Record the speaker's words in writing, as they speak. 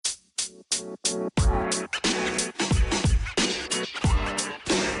Hey,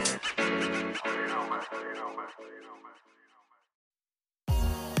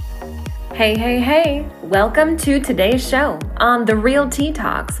 hey, hey! Welcome to today's show on The Real Tea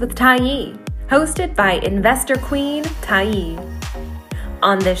Talks with Tayi, hosted by investor queen Tayi.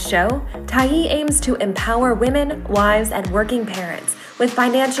 On this show, Tayi aims to empower women, wives, and working parents with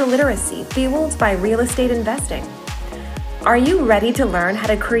financial literacy fueled by real estate investing. Are you ready to learn how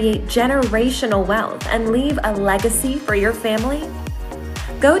to create generational wealth and leave a legacy for your family?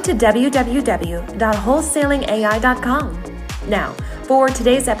 Go to www.wholesalingai.com. Now, for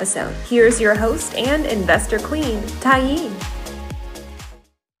today's episode, here's your host and investor queen, Tayi.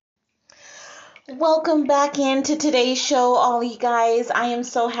 Welcome back into today's show, all you guys. I am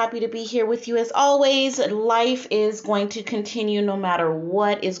so happy to be here with you as always. Life is going to continue no matter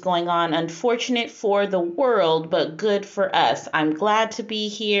what is going on. Unfortunate for the world, but good for us. I'm glad to be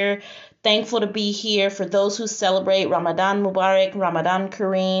here. Thankful to be here. For those who celebrate Ramadan Mubarak, Ramadan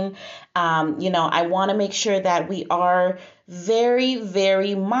Kareem, I want to make sure that we are very,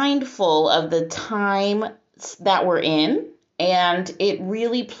 very mindful of the time that we're in. And it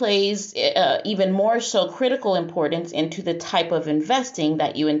really plays even more so critical importance into the type of investing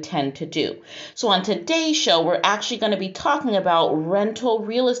that you intend to do. So on today's show, we're actually going to be talking about rental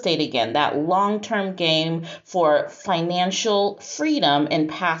real estate again, that long-term game for financial freedom and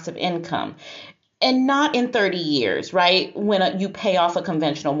passive income. And not in 30 years, right? When you pay off a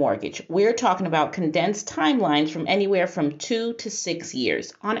conventional mortgage. We're talking about condensed timelines from anywhere from 2 to 6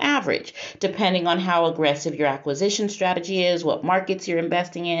 years on average, depending on how aggressive your acquisition strategy is, what markets you're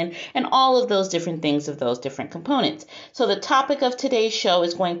investing in, and all of those different things of those different components. So the topic of today's show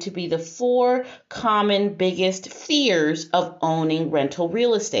is going to be the 4 common biggest fears of owning rental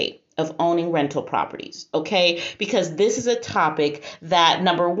real estate. Of owning rental properties, okay? Because this is a topic that,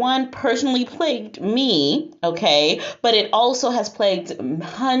 number one, personally plagued me, okay? But it also has plagued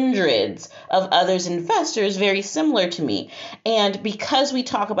hundreds of others investors very similar to me. And because we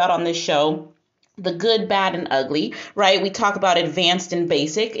talk about on this show the good, bad, and ugly, right? We talk about advanced and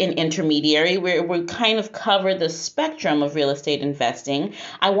basic and intermediary, where we kind of cover the spectrum of real estate investing.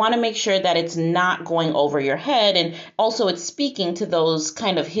 I want to make sure that it's not going over your head, and also it's speaking to those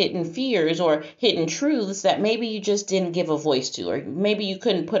kind of hidden fears or hidden truths that maybe you just didn't give a voice to, or maybe you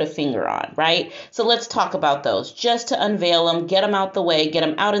couldn't put a finger on, right? So let's talk about those just to unveil them, get them out the way, get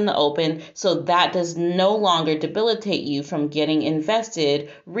them out in the open, so that does no longer debilitate you from getting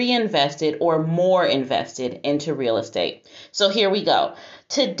invested, reinvested, or more invested into real estate. So here we go.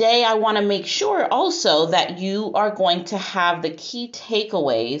 Today, I want to make sure also that you are going to have the key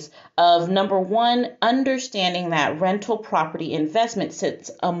takeaways of, number one, understanding that rental property investment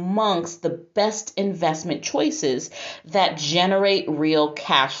sits amongst the best investment choices that generate real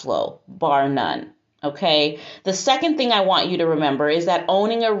cash flow, bar none. Okay. The second thing I want you to remember is that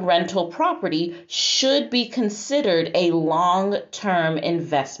owning a rental property should be considered a long-term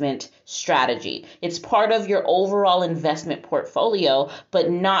investment strategy. It's part of your overall investment portfolio,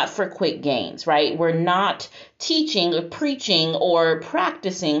 but not for quick gains, right? We're not teaching or preaching or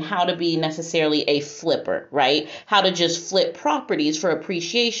practicing how to be necessarily a flipper, right? How to just flip properties for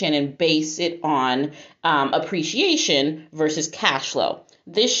appreciation and base it on appreciation versus cash flow.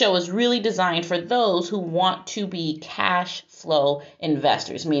 This show is really designed for those who want to be cash flow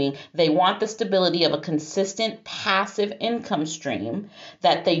investors, meaning they want the stability of a consistent passive income stream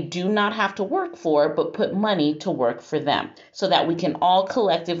that they do not have to work for, but put money to work for them, so that we can all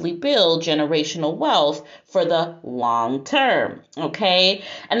collectively build generational wealth for the long term, okay?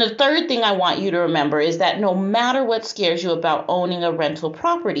 And the third thing I want you to remember is that no matter what scares you about owning a rental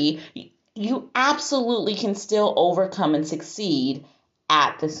property, you absolutely can still overcome and succeed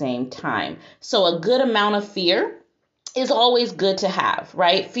at the same time. So a good amount of fear is always good to have,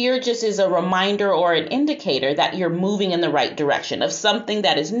 right? Fear just is a reminder or an indicator that you're moving in the right direction of something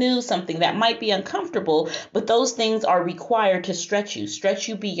that is new, something that might be uncomfortable, but those things are required to stretch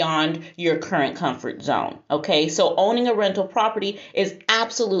you beyond your current comfort zone, okay? So owning a rental property is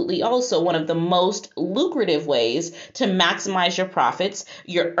absolutely also one of the most lucrative ways to maximize your profits,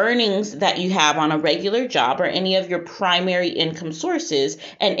 your earnings that you have on a regular job or any of your primary income sources,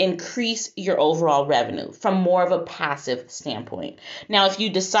 and increase your overall revenue from more of a passive standpoint. Now, if you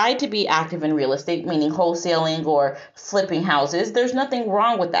decide to be active in real estate, meaning wholesaling or flipping houses, there's nothing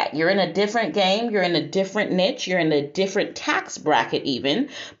wrong with that. You're in a different game, you're in a different niche, you're in a different tax bracket even,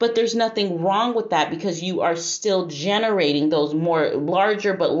 but there's nothing wrong with that because you are still generating those more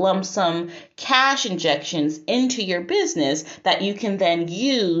larger but lump sum cash injections into your business that you can then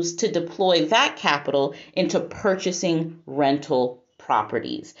use to deploy that capital into purchasing rental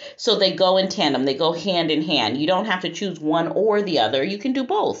properties. So they go in tandem, they go hand in hand. You don't have to choose one or the other. You can do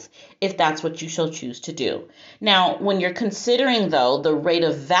both if that's what you shall choose to do. Now, when you're considering, though, the rate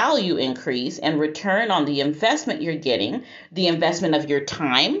of value increase and return on the investment you're getting, the investment of your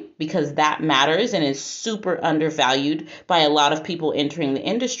time, because that matters and is super undervalued by a lot of people entering the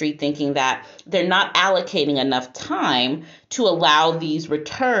industry, thinking that they're not allocating enough time to allow these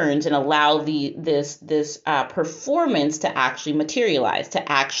returns and allow this performance to actually materialize,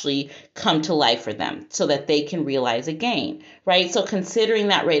 to actually come to life for them so that they can realize a gain, right? So considering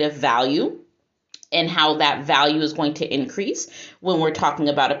that rate of value and how that value is going to increase when we're talking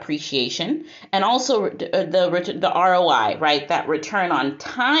about appreciation, and also the ROI, right? That return on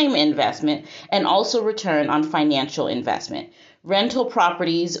time investment and also return on financial investment. Rental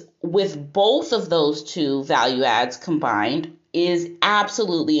properties with both of those two value adds combined is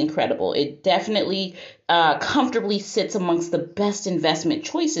absolutely incredible. It definitely comfortably sits amongst the best investment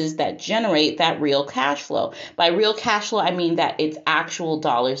choices that generate that real cash flow. By real cash flow, I mean that it's actual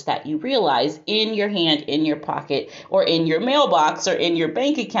dollars that you realize in your hand, in your pocket, or in your mailbox, or in your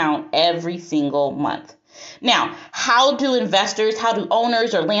bank account every single month. Now, how do investors, how do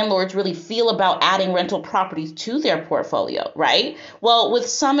owners or landlords really feel about adding rental properties to their portfolio, right? Well, with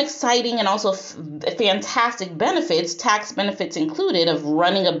some exciting and also fantastic benefits, tax benefits included, of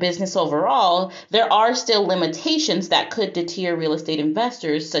running a business overall, there are still limitations that could deter real estate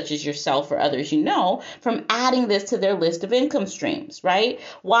investors, such as yourself or others you know, from adding this to their list of income streams, right?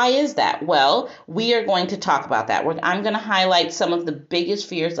 Why is that? Well, we are going to talk about that. I'm going to highlight some of the biggest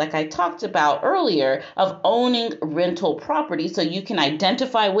fears, like I talked about earlier, of owning rental property, so you can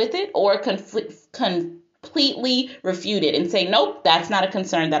identify with it or completely refute it and say, nope, that's not a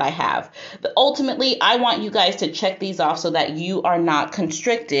concern that I have. But ultimately, I want you guys to check these off so that you are not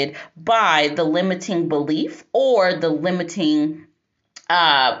constricted by the limiting belief or the limiting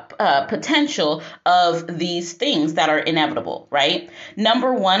potential of these things that are inevitable, right?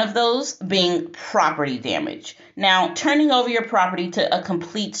 Number one of those being property damage. Now, turning over your property to a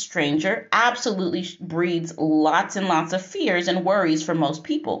complete stranger absolutely breeds lots and lots of fears and worries for most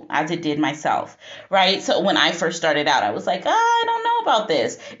people, as it did myself, right? So when I first started out, I was like, I don't know about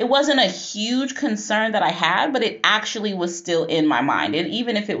this. It wasn't a huge concern that I had, but it actually was still in my mind, and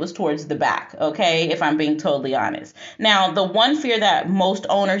even if it was towards the back, okay, if I'm being totally honest. Now, the one fear that most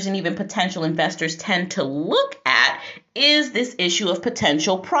owners and even potential investors tend to look at is this issue of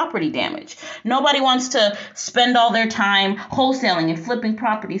potential property damage. Nobody wants to spend all their time wholesaling and flipping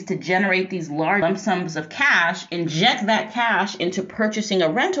properties to generate these large lump sums of cash, inject that cash into purchasing a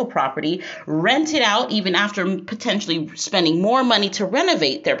rental property, rent it out even after potentially spending more money to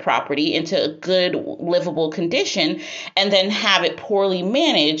renovate their property into a good livable condition, and then have it poorly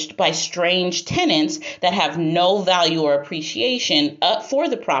managed by strange tenants that have no value or appreciation for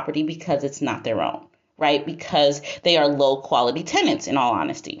the property because it's not their own, right? Because they are low quality tenants, in all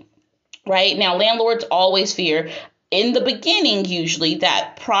honesty, right? Now, landlords always fear in the beginning, usually,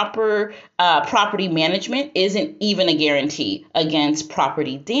 that proper property management isn't even a guarantee against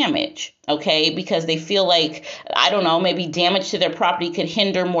property damage, okay? Because they feel like, I don't know, maybe damage to their property could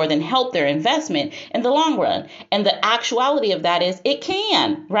hinder more than help their investment in the long run. And the actuality of that is it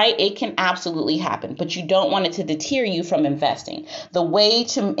can, right? It can absolutely happen, but you don't want it to deter you from investing. The way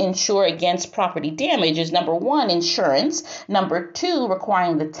to ensure against property damage is, number one, insurance. Number two,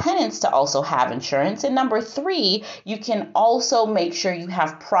 requiring the tenants to also have insurance. And number three, you can also make sure you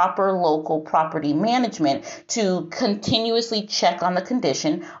have proper local property management to continuously check on the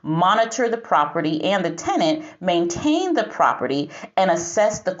condition, monitor the property and the tenant, maintain the property, and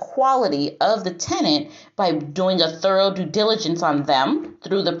assess the quality of the tenant by doing a thorough due diligence on them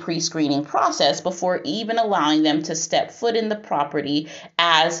through the pre-screening process before even allowing them to step foot in the property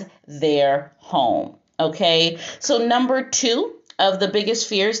as their home. Okay, so number two of the biggest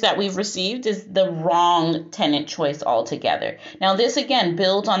fears that we've received is the wrong tenant choice altogether. Now, this again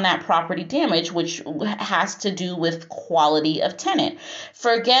builds on that property damage, which has to do with quality of tenant.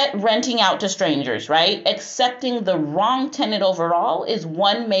 Forget renting out to strangers, right? Accepting the wrong tenant overall is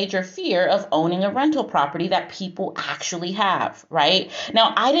one major fear of owning a rental property that people actually have, right?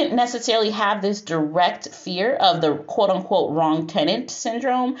 Now, I didn't necessarily have this direct fear of the quote unquote wrong tenant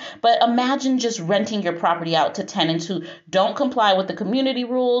syndrome, but imagine just renting your property out to tenants who don't comply with the community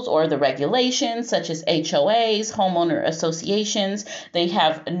rules or the regulations, such as HOAs, homeowner associations. They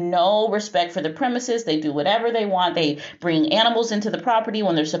have no respect for the premises. They do whatever they want. They bring animals into the property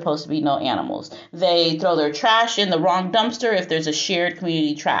when there's supposed to be no animals. They throw their trash in the wrong dumpster if there's a shared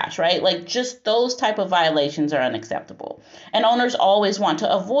community trash, right? Like, just those type of violations are unacceptable. And owners always want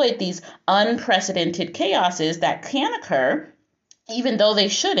to avoid these unprecedented chaoses that can occur even though they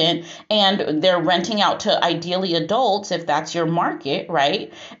shouldn't, and they're renting out to ideally adults if that's your market,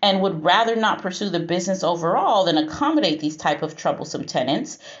 right? And would rather not pursue the business overall than accommodate these type of troublesome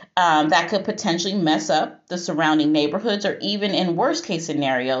tenants that could potentially mess up the surrounding neighborhoods, or even in worst case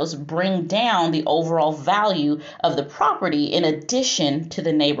scenarios, bring down the overall value of the property in addition to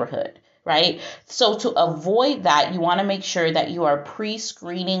the neighborhood. Right? So to avoid that, you want to make sure that you are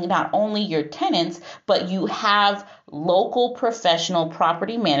pre-screening not only your tenants, but you have local professional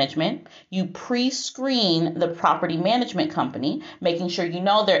property management. You pre-screen the property management company, making sure you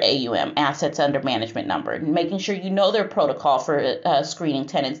know their AUM, assets under management number, making sure you know their protocol for screening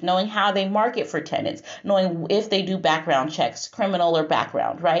tenants, knowing how they market for tenants, knowing if they do background checks, criminal or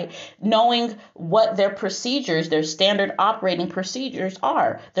background, right? Knowing what their procedures, their standard operating procedures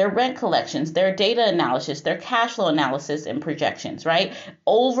are, their rent collections, their data analysis, their cash flow analysis and projections, right?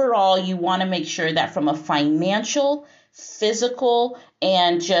 Overall, you want to make sure that from a financial, physical,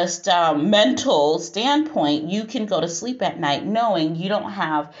 and just mental standpoint, you can go to sleep at night knowing you don't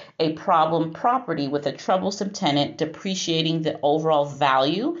have a problem property with a troublesome tenant depreciating the overall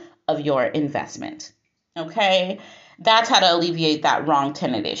value of your investment. Okay, that's how to alleviate that wrong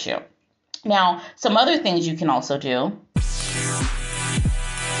tenant issue. Now, some other things you can also do.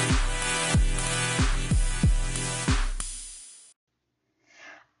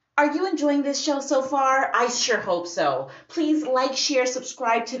 Are you enjoying this show so far? I sure hope so. Please like, share,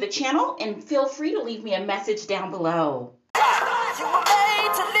 subscribe to the channel, and feel free to leave me a message down below. You were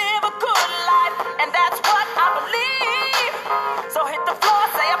made to live a good life, and that's what I believe. So hit the floor,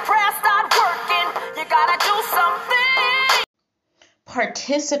 say a prayer, start working. You gotta do something.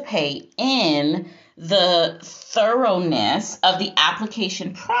 Participate in the thoroughness of the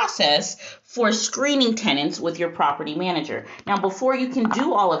application process for screening tenants with your property manager. Now, before you can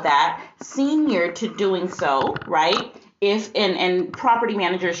do all of that, senior to doing so, right? And property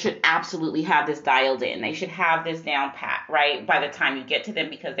managers should absolutely have this dialed in. They should have this down pat, right? By the time you get to them,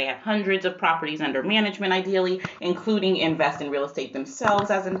 because they have hundreds of properties under management, ideally, including invest in real estate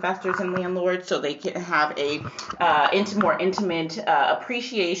themselves as investors and landlords, so they can have a more intimate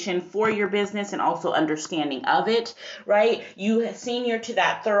appreciation for your business and also understanding of it, right? You senior to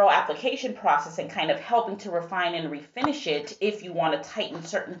that thorough application process and kind of helping to refine and refinish it if you want to tighten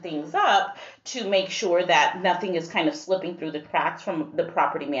certain things up to make sure that nothing is kind of slipping through the cracks from the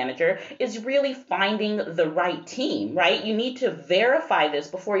property manager, is really finding the right team, right? You need to verify this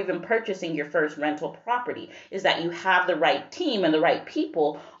before even purchasing your first rental property, is that you have the right team and the right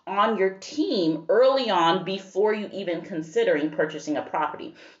people on your team early on before you even considering purchasing a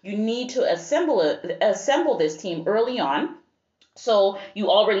property. You need to assemble this team early on, so you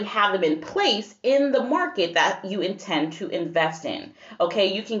already have them in place in the market that you intend to invest in.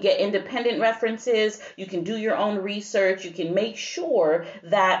 Okay, you can get independent references, you can do your own research, you can make sure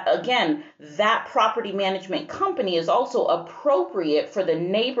that, again, that property management company is also appropriate for the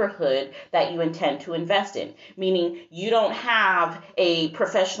neighborhood that you intend to invest in. Meaning you don't have a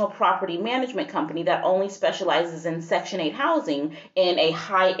professional property management company that only specializes in Section 8 housing in a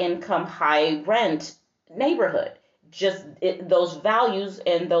high income, high rent neighborhood. Those values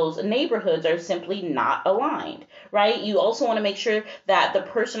and those neighborhoods are simply not aligned, right? You also want to make sure that the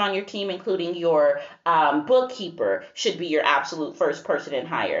person on your team, including your bookkeeper, should be your absolute first person in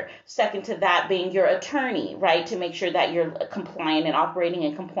hire. Second to that being your attorney, right? To make sure that you're compliant and operating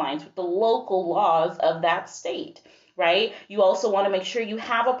in compliance with the local laws of that state. Right? You also want to make sure you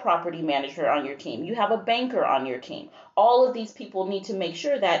have a property manager on your team. You have a banker on your team. All of these people need to make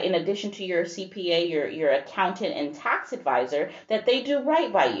sure that in addition to your CPA, your accountant and tax advisor, that they do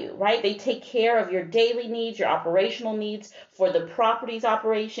right by you, right? They take care of your daily needs, your operational needs for the property's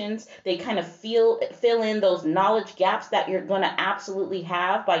operations. They kind of fill in those knowledge gaps that you're going to absolutely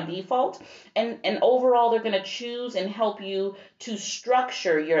have by default. And overall, they're going to choose and help you to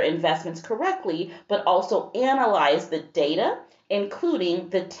structure your investments correctly, but also analyze the data, including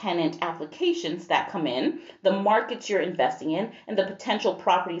the tenant applications that come in, the markets you're investing in, and the potential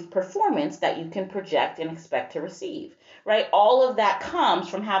property's performance that you can project and expect to receive, right? All of that comes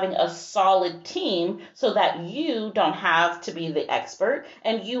from having a solid team so that you don't have to be the expert,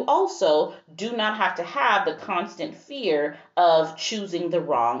 and you also do not have to have the constant fear of choosing the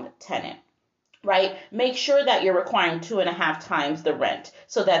wrong tenant. Right? Make sure that you're requiring 2.5 times the rent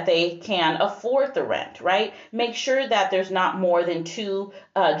so that they can afford the rent, right? Make sure that there's not more than 2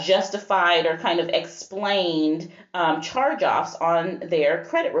 justified or kind of explained charge-offs on their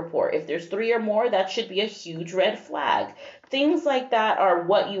credit report. If there's 3 or more, that should be a huge red flag. Things like that are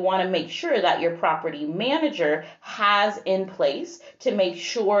what you want to make sure that your property manager has in place to make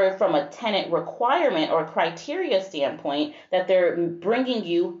sure from a tenant requirement or criteria standpoint that they're bringing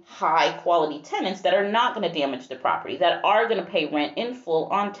you high quality tenants that are not going to damage the property, that are going to pay rent in full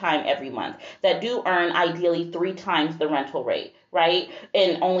on time every month, that do earn ideally 3 times the rental rate, right?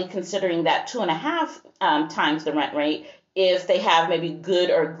 And only considering that 2.5 times the rent rate if they have maybe good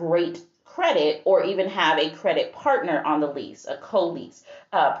or great credit, or even have a credit partner on the lease, a co-lease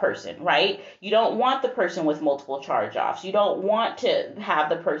person, right? You don't want the person with multiple charge-offs. You don't want to have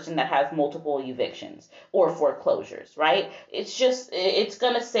the person that has multiple evictions or foreclosures, right? It's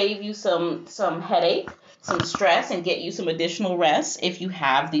going to save you some headache, some stress, and get you some additional rest if you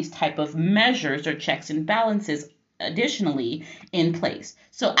have these type of measures or checks and balances additionally in place.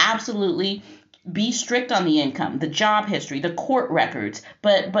 So absolutely be strict on the income, the job history, the court records,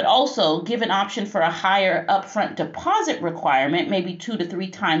 but also give an option for a higher upfront deposit requirement, maybe 2 to 3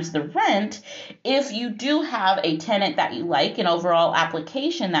 times the rent, if you do have a tenant that you like, an overall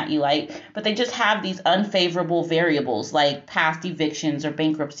application that you like, but they just have these unfavorable variables like past evictions or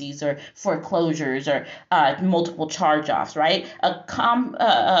bankruptcies or foreclosures or multiple charge-offs, right?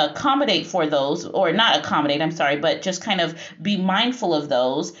 Accommodate for those, or not accommodate, I'm sorry, but just kind of be mindful of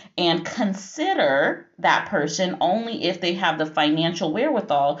those and consider that person only if they have the financial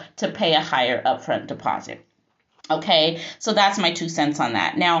wherewithal to pay a higher upfront deposit. Okay, so that's my 2 cents on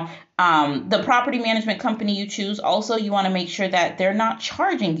that. Now, the property management company you choose, also you want to make sure that they're not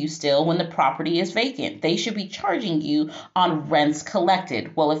charging you still when the property is vacant. They should be charging you on rents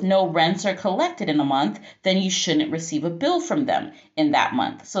collected. Well, if no rents are collected in a month, then you shouldn't receive a bill from them in that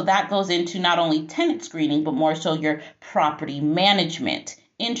month. So that goes into not only tenant screening, but more so your property management,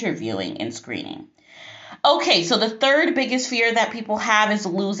 interviewing and screening. Okay, so the third biggest fear that people have is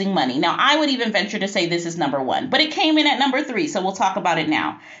losing money. Now, I would even venture to say this is number 1, but it came in at number 3, so we'll talk about it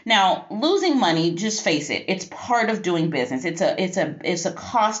now. Now, losing money, just face it, it's part of doing business. It's a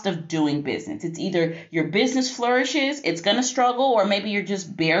cost of doing business. It's either your business flourishes, it's going to struggle, or maybe you're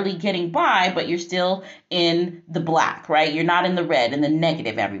just barely getting by, but you're still in the black, right? You're not in the red, in the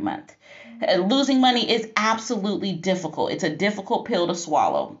negative every month. Losing money is absolutely difficult. It's a difficult pill to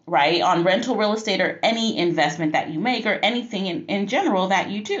swallow, right? On rental real estate or any investment that you make or anything in general that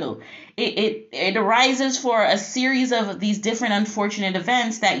you do. It arises for a series of these different unfortunate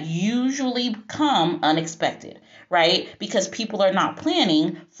events that usually come unexpected, right? Because people are not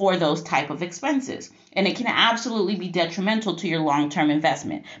planning for those type of expenses. And it can absolutely be detrimental to your long-term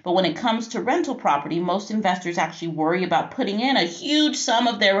investment. But when it comes to rental property, most investors actually worry about putting in a huge sum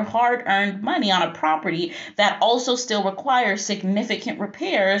of their hard-earned money on a property that also still requires significant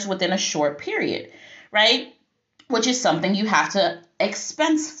repairs within a short period, right? Which is something you have to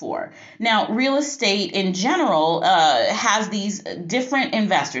expense for. Now, real estate in general has these different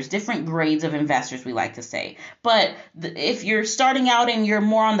investors, different grades of investors, we like to say. But if you're starting out and you're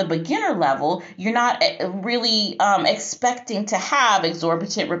more on the beginner level, you're not really expecting to have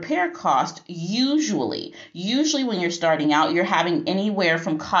exorbitant repair costs usually. Usually when you're starting out, you're having anywhere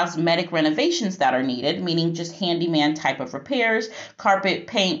from cosmetic renovations that are needed, meaning just handyman type of repairs, carpet,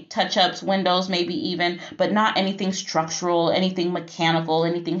 paint, touch-ups, windows maybe even, but not anything structural, anything mechanical,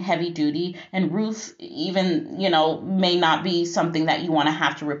 anything heavy duty, and roof even, may not be something that you want to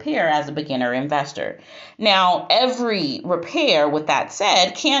have to repair as a beginner investor. Now, every repair, with that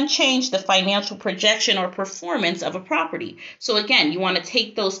said, can change the financial projection or performance of a property. So again, you want to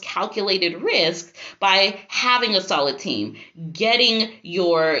take those calculated risks by having a solid team, getting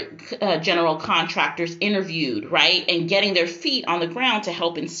your general contractors interviewed, right? And getting their feet on the ground to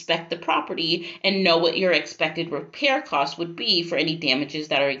help inspect the property and know what your expected repair costs would be for any damages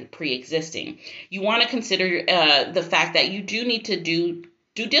that are pre-existing. You want to consider the fact that you do need to do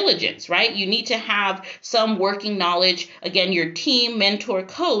due diligence, right? You need to have some working knowledge, again, your team, mentor,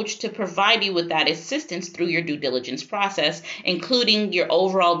 coach, to provide you with that assistance through your due diligence process, including your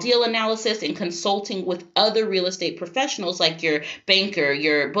overall deal analysis and consulting with other real estate professionals like your banker,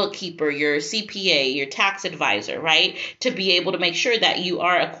 your bookkeeper, your CPA, your tax advisor, right? To be able to make sure that you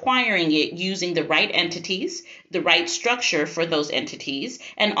are acquiring it using the right entities, the right structure for those entities,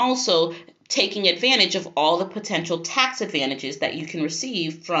 and also taking advantage of all the potential tax advantages that you can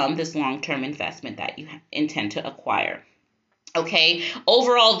receive from this long-term investment that you intend to acquire. Okay,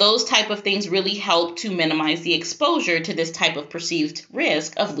 overall, those type of things really help to minimize the exposure to this type of perceived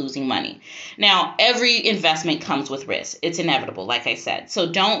risk of losing money. Now, every investment comes with risk. It's inevitable, like I said. So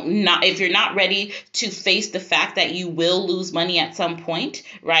if you're not ready to face the fact that you will lose money at some point,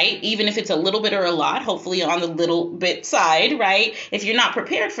 right? Even if it's a little bit or a lot, hopefully on the little bit side, right? If you're not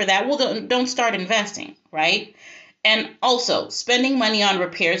prepared for that, well, don't start investing, right? And also, spending money on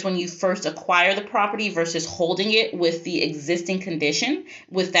repairs when you first acquire the property versus holding it with the existing condition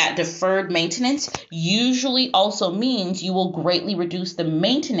with that deferred maintenance usually also means you will greatly reduce the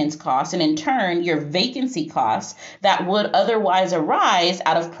maintenance costs and in turn your vacancy costs that would otherwise arise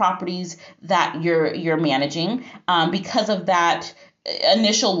out of properties that you're managing because of that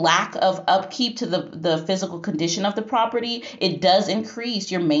initial lack of upkeep to the physical condition of the property. It does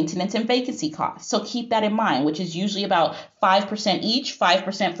increase your maintenance and vacancy costs. So keep that in mind, which is usually about 5% each,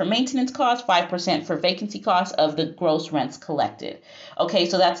 5% for maintenance costs, 5% for vacancy costs of the gross rents collected. Okay,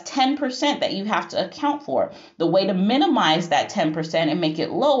 so that's 10% that you have to account for. The way to minimize that 10% and make it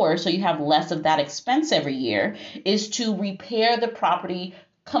lower so you have less of that expense every year is to repair the property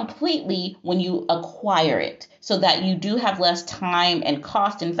completely when you acquire it so that you do have less time and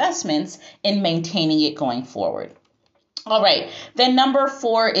cost investments in maintaining it going forward. All right. Then number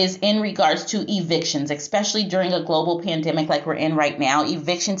 4 is in regards to evictions, especially during a global pandemic like we're in right now.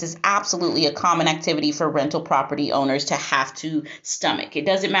 Evictions is absolutely a common activity for rental property owners to have to stomach. It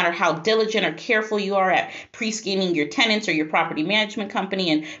doesn't matter how diligent or careful you are at pre-screening your tenants or your property management company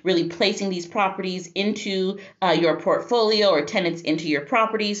and really placing these properties into your portfolio or tenants into your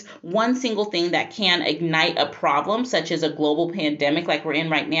properties. One single thing that can ignite a problem, such as a global pandemic like we're in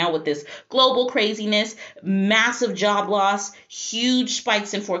right now with this global craziness, massive job loss, huge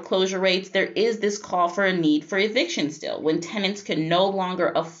spikes in foreclosure rates, there is this call for a need for eviction still when tenants can no longer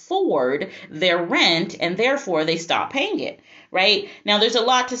afford their rent and therefore they stop paying it. Right now, there's a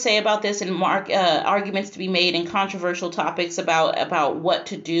lot to say about this and arguments to be made and controversial topics about what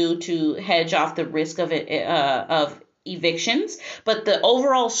to do to hedge off the risk of evictions, but the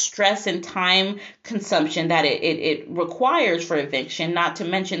overall stress and time consumption that it requires for eviction, not to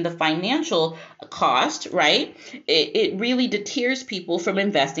mention the financial cost, right? It really deters people from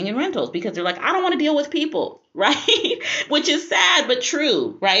investing in rentals because they're like, I don't want to deal with people, right? Which is sad, but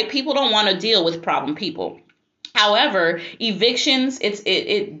true, right? People don't want to deal with problem people. However, evictions,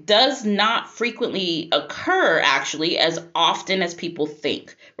 it does not frequently occur actually as often as people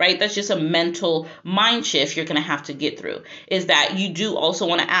think, right? That's just a mental mind shift you're going to have to get through, is that you do also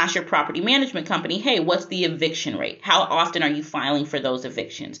want to ask your property management company, hey, what's the eviction rate? How often are you filing for those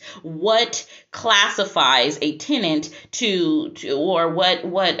evictions? What classifies a tenant or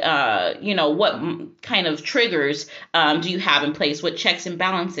what kind of triggers do you have in place? What checks and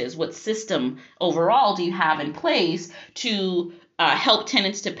balances? What system overall do you have in place to help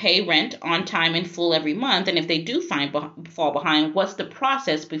tenants to pay rent on time in full every month? And if they do fall behind, what's the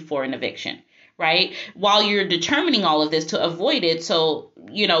process before an eviction, right? While you're determining all of this to avoid it. So,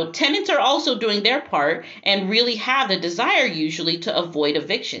 tenants are also doing their part and really have the desire usually to avoid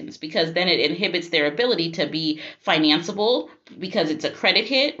evictions because then it inhibits their ability to be financeable because it's a credit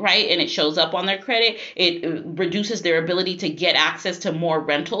hit, right? And it shows up on their credit. It reduces their ability to get access to more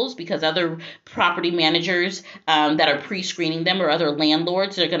rentals because other property managers that are pre-screening them or other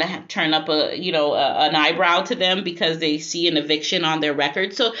landlords are going to turn up an eyebrow to them because they see an eviction on their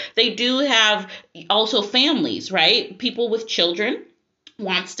record. So they do have also families, right? People with children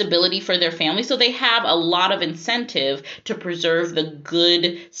want stability for their family. So they have a lot of incentive to preserve the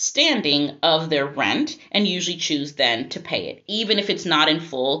good standing of their rent and usually choose then to pay it. Even if it's not in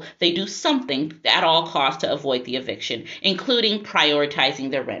full, they do something at all costs to avoid the eviction, including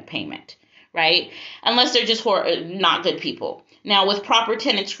prioritizing their rent payment, right? Unless they're just not good people. Now, with proper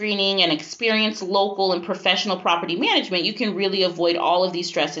tenant screening and experienced local and professional property management, you can really avoid all of these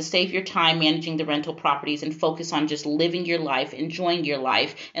stresses, save your time managing the rental properties, and focus on just living your life, enjoying your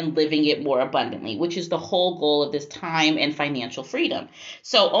life, and living it more abundantly, which is the whole goal of this time and financial freedom.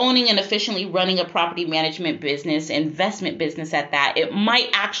 So owning and efficiently running a property management business, investment business at that, it might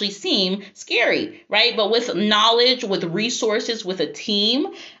actually seem scary, right? But with knowledge, with resources, with a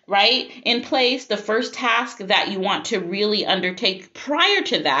team, right, in place, the first task that you want to really undertake prior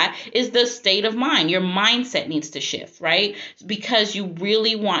to that is the state of mind. Your mindset needs to shift, right? Because you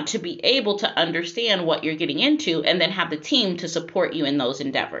really want to be able to understand what you're getting into and then have the team to support you in those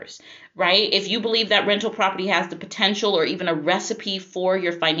endeavors, right? If you believe that rental property has the potential or even a recipe for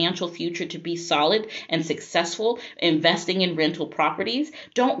your financial future to be solid and successful investing in rental properties,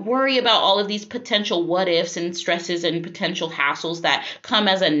 don't worry about all of these potential what ifs and stresses and potential hassles that come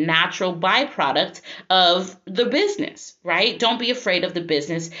as a natural byproduct of the business, right? Don't be afraid of the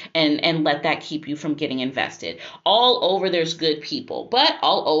business and let that keep you from getting invested. All over there's good people, but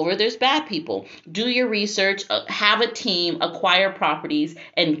all over there's bad people. Do your research, have a team, acquire properties,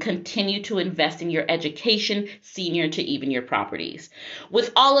 and continue to invest in your education, senior to even your properties.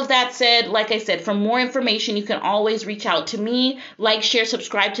 With all of that said, like I said, for more information, you can always reach out to me. Like, share,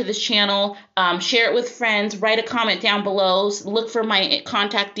 subscribe to this channel, share it with friends, write a comment down below, look for my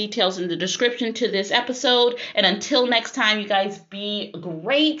contact details in the description to this episode. And until next time, you guys be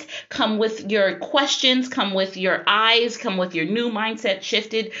great. Come with your questions, come with your eyes, come with your new mindset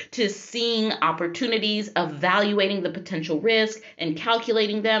shifted to seeing opportunities, evaluating the potential risk and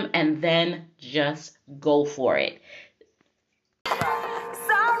calculating them, and then just go for it.